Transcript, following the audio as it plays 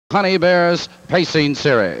Honey Bears Pacing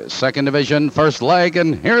Series, second division, first leg,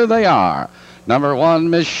 and here they are. Number 1,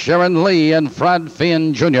 Miss Sharon Lee and Fred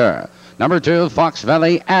Finn Jr. Number 2, Fox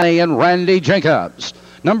Valley Annie and Randy Jacobs.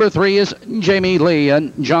 Number 3 is Jamie Lee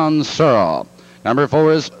and John Searle. Number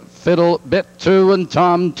 4 is Fiddle Bit 2 and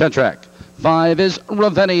Tom Tetrick. 5 is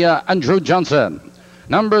Ravinia and Drew Johnson.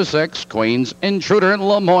 Number 6, Queen's Intruder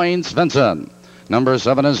Lemoyne Svensson. Number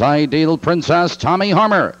 7 is Ideal Princess Tommy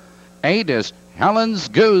Harmer. 8 is Helen's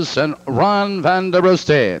Goose and Ron Van der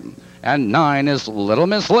Roosteen. And 9 is Little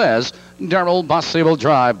Miss Liz. Daryl Busse will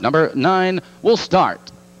drive. Number 9 will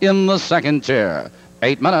start in the second tier.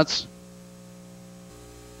 8 minutes.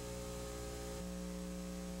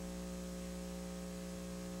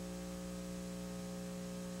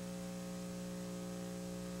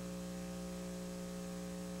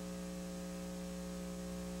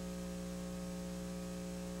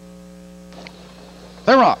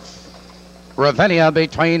 They're off. Ravinia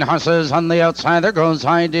between horses on the outside. There goes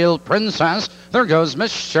Ideal Princess. There goes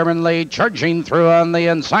Miss Sharon Lee charging through on the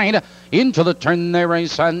inside. Into the turn they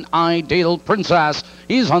race, and Ideal Princess.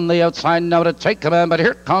 He's on the outside now to take command, but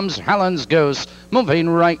here comes Helen's Goose. Moving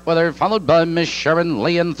right with her, followed by Miss Sharon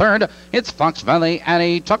Lee in third. It's Fox Valley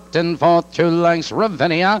Annie tucked in fourth, 2 lengths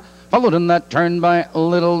Ravinia. Followed in that turn by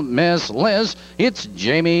Little Miss Liz. It's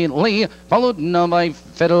Jamie Lee, followed now by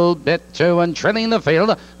Fiddle Bit 2, and trailing the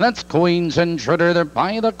field, that's Queen's Intruder. They're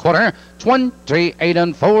by the quarter, 28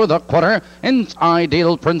 and 4 the quarter, and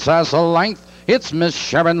Ideal Princess a length. It's Miss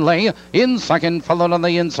Sharon Lee in second, followed on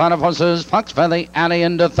the inside of horses, Fox Valley Annie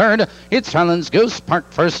into third. It's Helen's Goose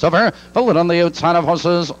parked first over, followed on the outside of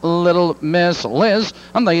horses, Little Miss Liz.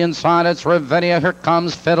 On the inside, it's Ravinia. Here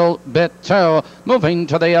comes Fiddle Bit 2, moving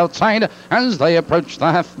to the outside as they approach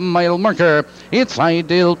the half-mile marker. It's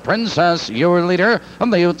Ideal Princess, your leader.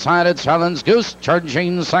 On the outside, it's Helen's Goose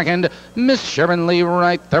charging second. Miss Sharon Lee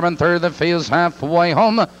right there in third. The field's halfway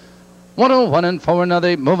home. 101 and 4 now.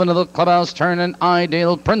 They move into the clubhouse turn, and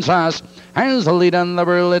Ideal Princess has the lead on the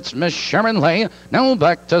rule. It's Miss Sharon Lee now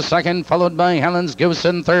back to second, followed by Helen's Goose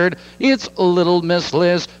in third. It's Little Miss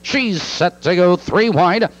Liz. She's set to go 3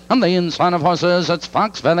 wide. On the inside of horses, it's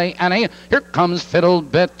Fox Valley Annie. Here comes Fiddle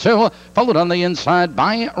Bit 2, followed on the inside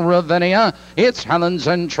by Ravinia. It's Helen's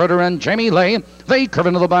Intruder and Jamie Lee. They curve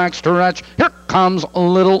into the back stretch. Here comes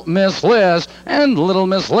Little Miss Liz, and Little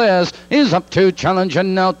Miss Liz is up to challenge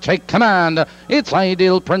and now take command. It's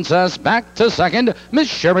Ideal Princess back to second. Miss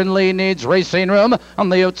Sharon Lee needs racing room. On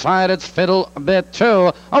the outside, it's Fiddle Bit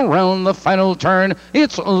 2. Around the final turn,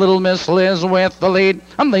 it's Little Miss Liz with the lead.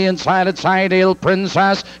 On the inside, it's Ideal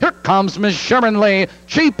Princess. Here comes Miss Sharon Lee.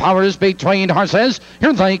 She powers between horses.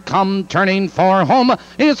 Here they come turning for home.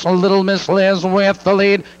 It's Little Miss Liz with the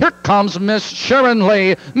lead. Here comes Miss Sharon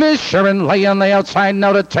Lee. Miss Sharon Lee on the outside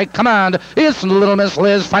now to take command. It's Little Miss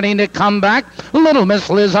Liz fighting to come back. Little Miss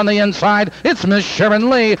Liz on the inside. It's Miss Sharon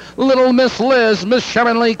Lee. Little Miss Liz. Miss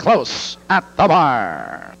Sharon Lee close at the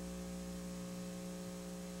bar.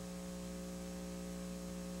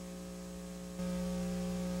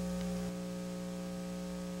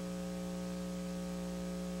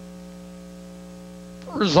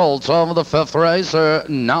 Results of the 5th race are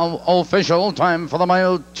now official. Time for the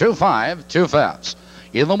mile 2-5, 2/5.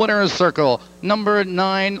 In the winner's circle, number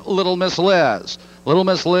 9, Little Miss Liz. Little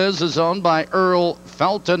Miss Liz is owned by Earl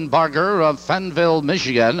Feltenbarger of Fenville,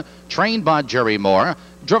 Michigan, trained by Jerry Moore,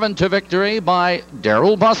 driven to victory by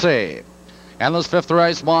Daryl Busse. And this 5th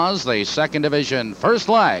race was the second division first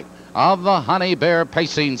leg of the Honey Bear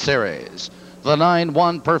Pacing Series. The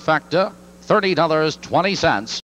 9-1 Perfecta, $30.20.